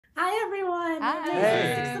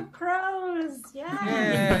Six of Crows.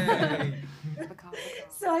 Yeah.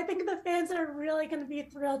 So I think the fans are really going to be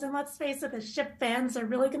thrilled. And let's face it, the ship fans are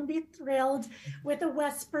really going to be thrilled with the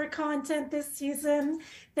Wesper content this season.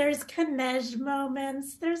 There's Kanej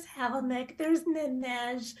moments. There's Helmick. There's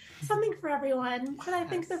Ninej. Something for everyone. But I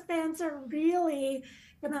think the fans are really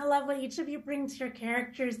going to love what each of you bring to your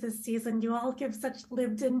characters this season. You all give such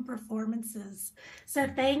lived-in performances. So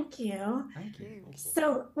thank you. Thank you.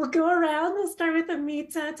 So we'll go around. We'll start with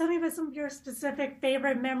Amita. Tell me about some of your specific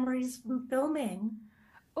favorite memories from filming.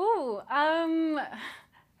 Oh,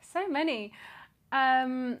 so many.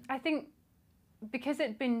 I think because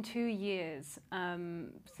it'd been 2 years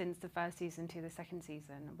since the first season to the second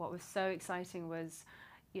season, what was so exciting was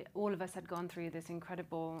all of us had gone through this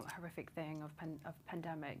incredible, horrific thing of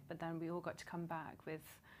pandemic, but then we all got to come back with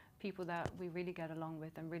people that we really get along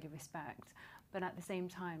with and really respect, but at the same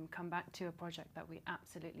time come back to a project that we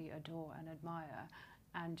absolutely adore and admire,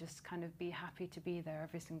 and just kind of be happy to be there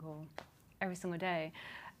every single day.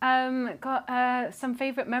 Got some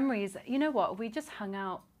favourite memories. You know what? We just hung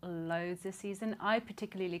out loads this season. I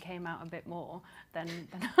particularly came out a bit more than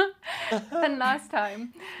last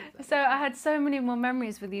time. So I had so many more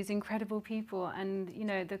memories with these incredible people, and you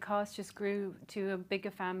know, the cast just grew to a bigger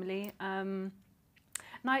family.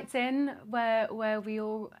 Nights in where we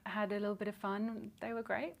all had a little bit of fun. They were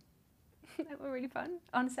great. They were really fun.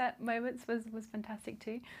 On-set moments was fantastic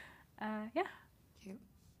too. Yeah. Cute.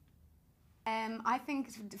 I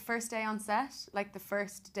think the first day on set, like the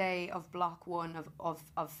first day of block one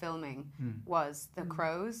of filming, was the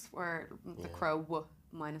crows, or the crow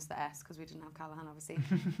minus the S, because we didn't have Calahan obviously.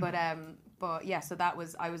 but yeah, so that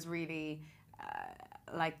was, I was really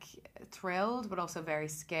like thrilled, but also very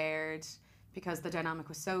scared, because the dynamic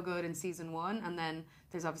was so good in season one, and then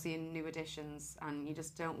there's obviously new additions, and you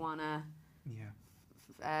just don't want to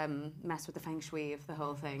mess with the feng shui of the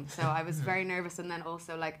whole thing. So I was very nervous, and then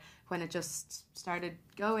also like when it just started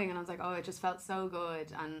going, and I was like, oh, it just felt so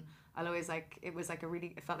good, and I'll always like, it felt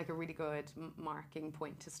like a really good marking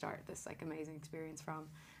point to start this like amazing experience from.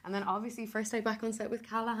 And then obviously first day back on set with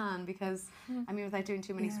Calahan, because I mean, without doing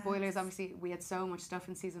too many spoilers, obviously we had so much stuff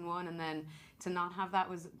in season one, and then to not have that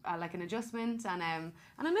was like an adjustment, and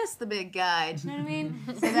I missed the big guy, do you know what I mean?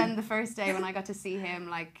 So then the first day when I got to see him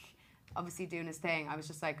like obviously doing his thing, I was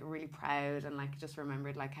just like really proud, and like just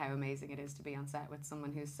remembered like how amazing it is to be on set with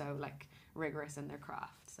someone who's so like rigorous in their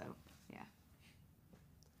craft. So yeah.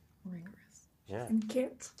 Rigorous. Yeah. And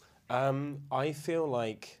Kit. I feel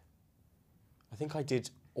like I think I did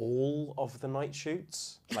all of the night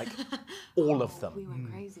shoots, like all of them. We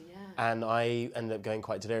went crazy, yeah. And I ended up going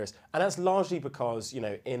quite delirious. And that's largely because, you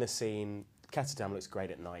know, in a scene, Ketterdam looks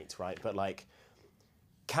great at night, right? But like,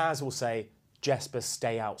 Kaz will say, Jesper,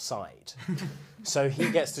 stay outside. So he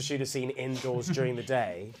gets to shoot a scene indoors during the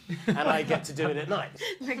day, and I get to do it at night.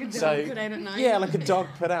 Like a dog put out at night. Yeah, like a dog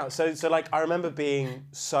put out. So like, I remember being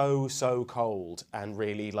so cold and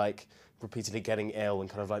really like repeatedly getting ill and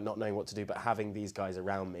kind of like not knowing what to do, but having these guys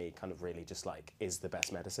around me kind of really just like is the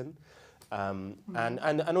best medicine. And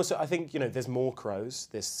also I think, you know, there's more crows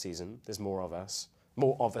this season. There's more of us,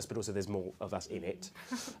 but also there's more of us in it.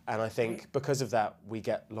 And I think because of that, we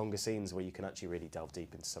get longer scenes where you can actually really delve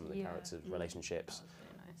deep into some of the characters' relationships,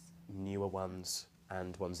 newer ones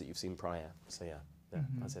and ones that you've seen prior. So yeah,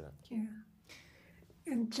 I'd say that. Yeah.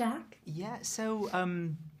 And Jack? Yeah, so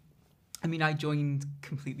I mean, I joined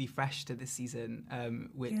completely fresh to this season,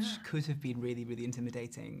 which could have been really, really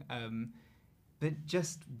intimidating, but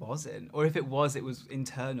just wasn't. Or if it was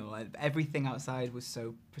internal. Everything outside was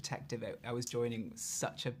so protective. I was joining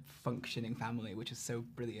such a functioning family, which is so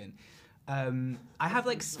brilliant. I have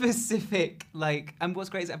like specific, like, and what's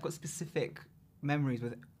great is I've got specific memories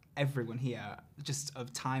with everyone here, just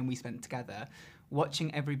of time we spent together.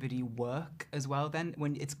 Watching everybody work as well, then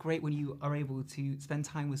when it's great when you are able to spend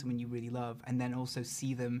time with someone you really love, and then also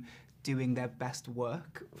see them doing their best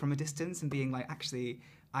work from a distance and being like, actually,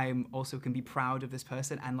 I also can be proud of this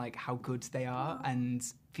person and like how good they are, and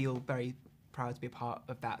feel very proud to be a part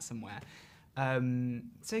of that somewhere.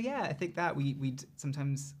 So yeah, I think that we'd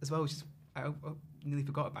sometimes as well, which is, I nearly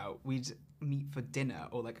forgot about, we'd meet for dinner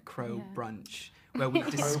or like a crow brunch, where we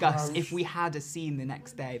discuss if we had a scene the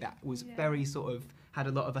next day that was very sort of had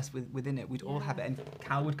a lot of us within it, we'd all have it, and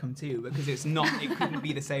Cal would come too, because it couldn't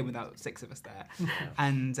be the same without 6 of us there.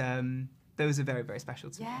 And those are very, very special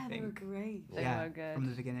to me, I think. They were great. They were good. From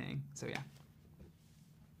the beginning, so yeah.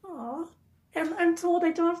 Aw. I'm told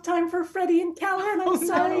I don't have time for Freddy and Calahan. I'm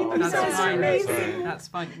sorry. No. These guys are amazing. That's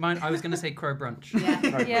fine. Mine, I was going to say crow brunch.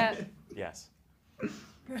 Yeah. Yeah. Yes.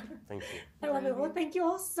 Thank you. I love it. Well, thank you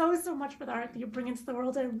all so much for the art that you bring into the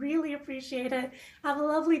world. I really appreciate it. Have a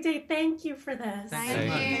lovely day. Thank you for this. Thank you.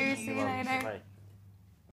 Thank you. See you later. Bye.